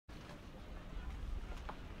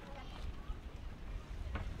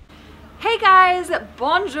guys,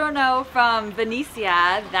 buongiorno from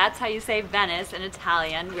Venezia. That's how you say Venice in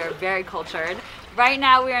Italian. We are very cultured. Right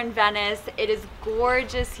now we're in Venice. It is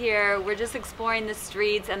gorgeous here. We're just exploring the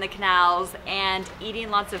streets and the canals and eating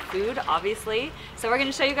lots of food, obviously. So we're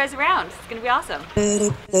gonna show you guys around. It's gonna be awesome.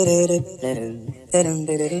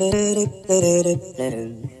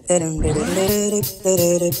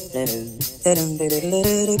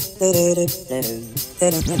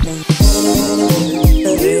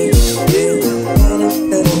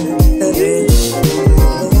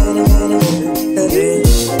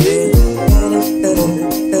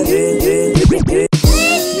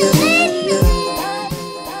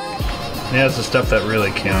 Now's the stuff that really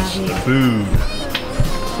counts, the food.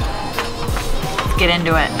 Let's get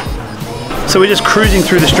into it. So we're just cruising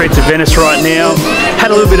through the streets of Venice right now.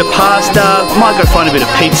 Had a little bit of pasta, might go find a bit of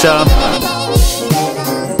pizza.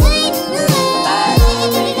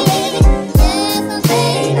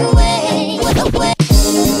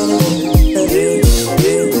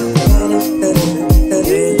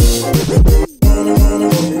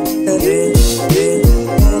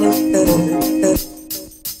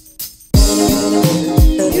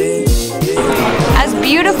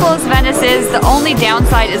 Beautiful as Venice is, the only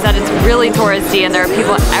downside is that it's really touristy and there are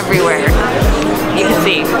people everywhere. You can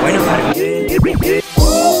see.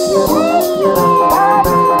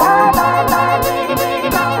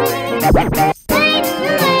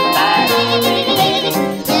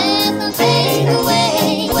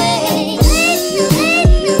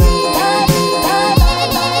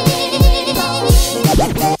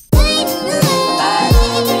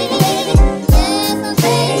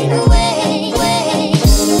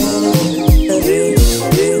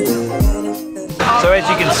 As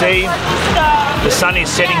you can see, the sun is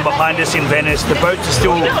setting behind us in Venice. The boats are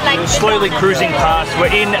still slowly cruising past. We're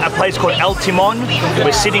in a place called El Timon.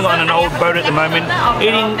 We're sitting on an old boat at the moment,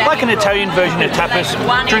 eating like an Italian version of tapas,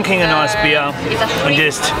 drinking a nice beer, and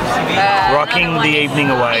just rocking the evening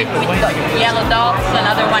away. Yellow dogs,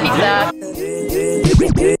 another one is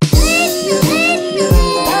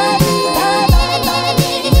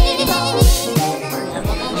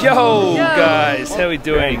Yo guys, how are we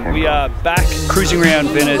doing? We are back cruising around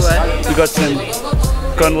Venice. We've got some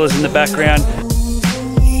gondolas in the background.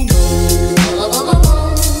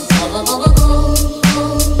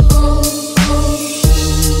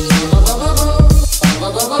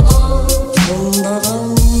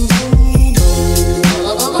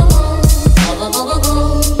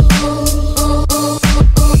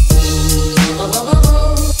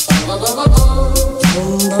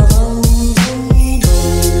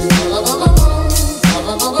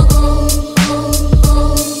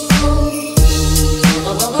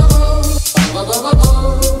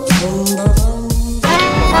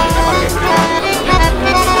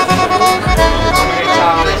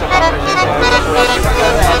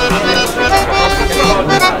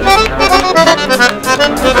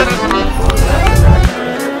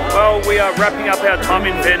 Well, we are wrapping up our time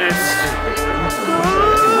in Venice.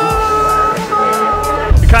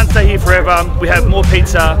 We can't stay here forever. We have more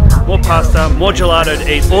pizza, more pasta, more gelato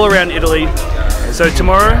to eat all around Italy. So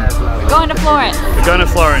tomorrow, we're going to Florence. We're going to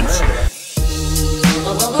Florence.